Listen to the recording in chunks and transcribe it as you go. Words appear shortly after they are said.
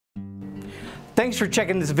Thanks for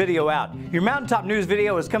checking this video out. Your Mountaintop News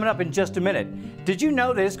video is coming up in just a minute. Did you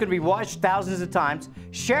know that it's going to be watched thousands of times,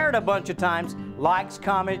 shared a bunch of times, likes,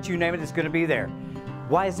 comments, you name it, it's going to be there.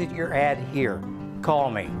 Why is it your ad here? Call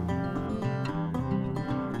me.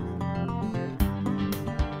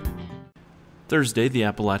 Thursday, the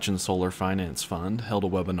Appalachian Solar Finance Fund held a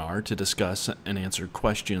webinar to discuss and answer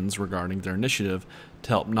questions regarding their initiative to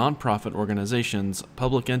help nonprofit organizations,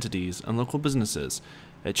 public entities, and local businesses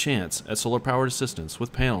at chance at solar-powered assistance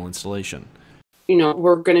with panel installation.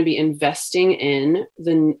 We're going to be investing in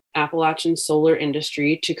the Appalachian solar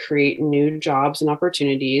industry to create new jobs and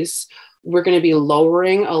opportunities. We're going to be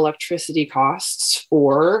lowering electricity costs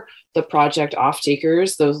for the project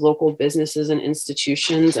off-takers, those local businesses and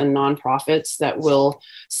institutions and nonprofits that will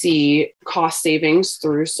see cost savings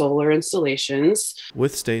through solar installations.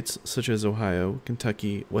 With states such as Ohio,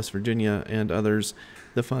 Kentucky, West Virginia, and others,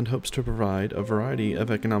 the fund hopes to provide a variety of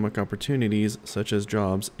economic opportunities such as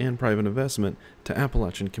jobs and private investment to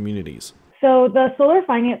Appalachian communities. So the Solar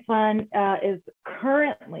Finance Fund is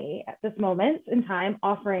currently, at this moment in time,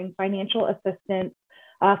 offering financial assistance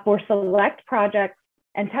for select projects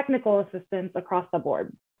and technical assistance across the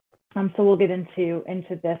board. So we'll get into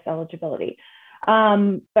this eligibility.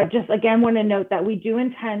 But just again, want to note that we do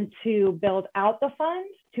intend to build out the fund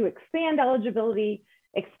to expand eligibility,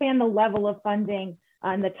 expand the level of funding,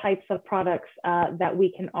 and the types of products that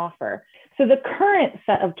we can offer. So the current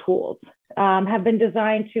set of tools have been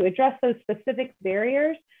designed to address those specific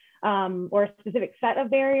barriers or a specific set of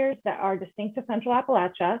barriers that are distinct to Central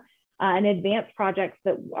Appalachia and advanced projects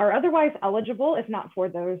that are otherwise eligible if not for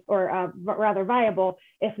those, or rather viable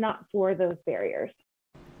if not for those barriers.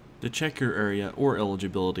 To check your area or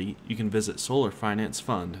eligibility, you can visit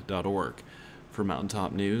solarfinancefund.org. For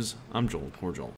Mountaintop News, I'm Joel Cordial.